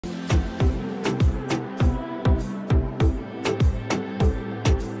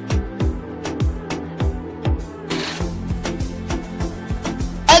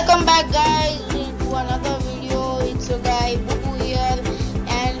back guys into another video. It's your guy Boo here,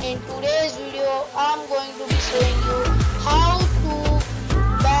 and in today's video I'm going to be showing you how to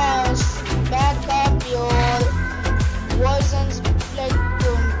back up your versions, like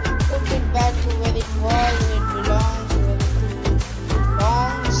put it back to where it was, where it belongs,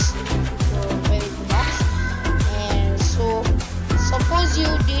 where it belongs. And so suppose you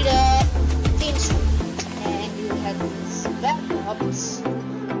did a thin swoop and you had these backups,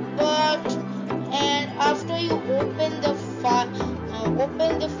 and after you open the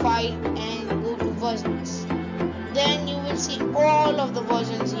file and go to versions, then you will see all of the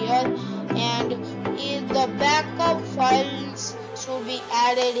versions here, and the backup files should be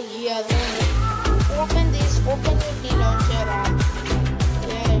added here only. Open your In Tlauncher app,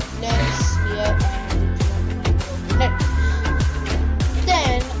 here it lives here, and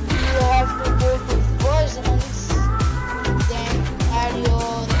then you have to go to versions, then add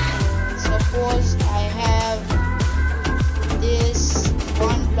your suppose I have this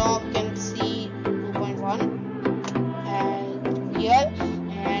one block MC 2.1 and here,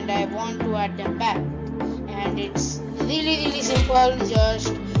 and I want to add them back, and it's really simple.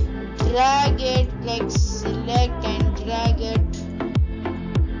 Just drag it, like select and drag it.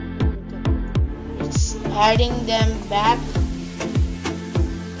 It's adding them back,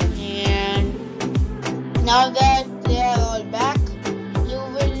 and now that they are all back, you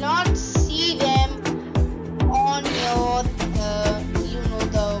will not see them on your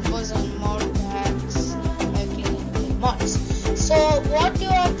the version mod packs, mods. So what you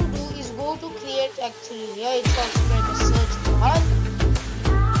have to do is go to create. Actually here it's also like a search bar,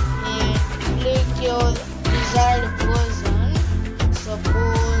 and click your desired version.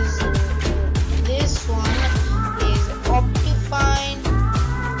 Suppose this one is Optifine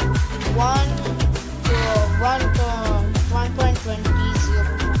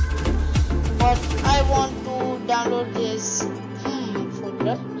 1.20, but I want to download this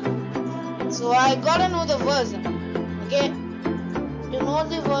folder. So I gotta know the version. Okay, to know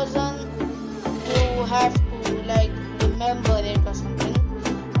the version you have to like remember it or something,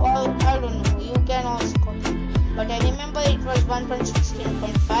 or I don't know, you can also copy, but I remember it was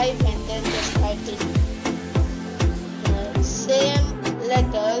 1.16.5, and then just type the same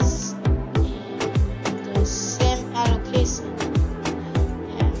letters and the same allocation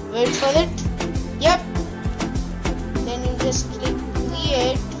and wait for it. Yep, then you just click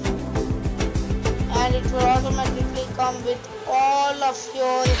create, and it will automatically come with all of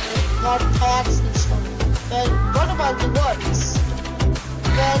your mod packs installed. Well, what about the words?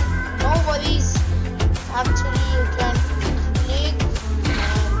 Well, no worries. Actually, you can click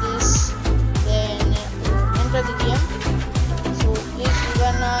this, then enter the game. So if you're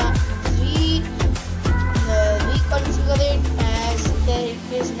gonna reconfigure it as there it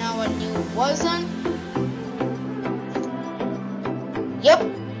is now a new version. Yep,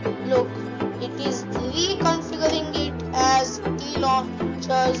 look, it is reconfiguring it as In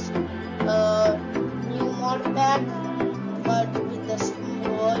Tlauncher's new mod pack, but with the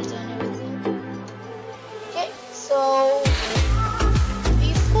symbols and everything. Okay, so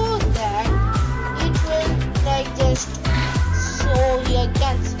before that, it will like just show here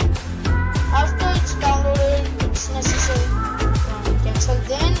cancel. After it's downloaded, it's necessary to cancel.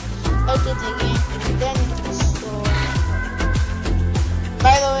 Then edit again, and then it will show.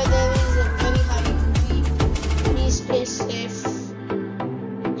 By the way, there is a very high UV. Please stay safe.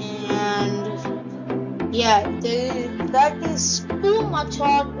 And yeah, that is too much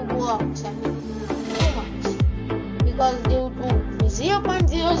hot to go outside. Too much. Because due to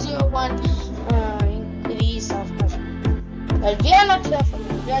 0.001 increase of pressure. But we are not here for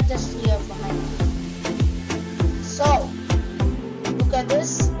that. We are just here for height. So, look at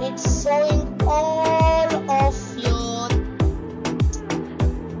this. It's showing all of your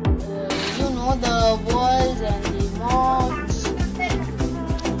the worlds and the mods.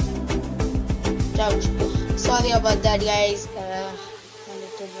 Ouch. Sorry about that, guys.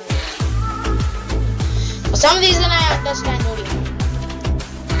 For some reason I understand audio,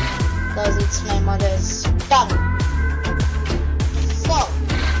 because it's my mother's tongue. So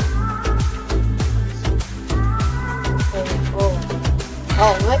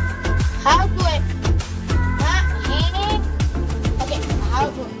wait, how do I okay, how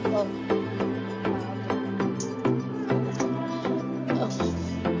do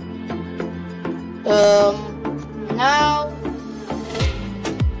now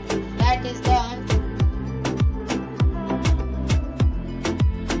that is done,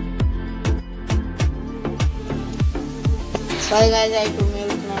 sorry guys, I have to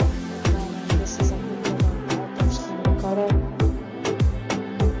mute now. This is a video about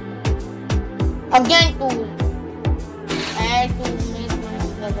again tool. I had to make my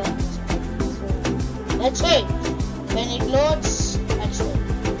brother. So that's it. When it loads,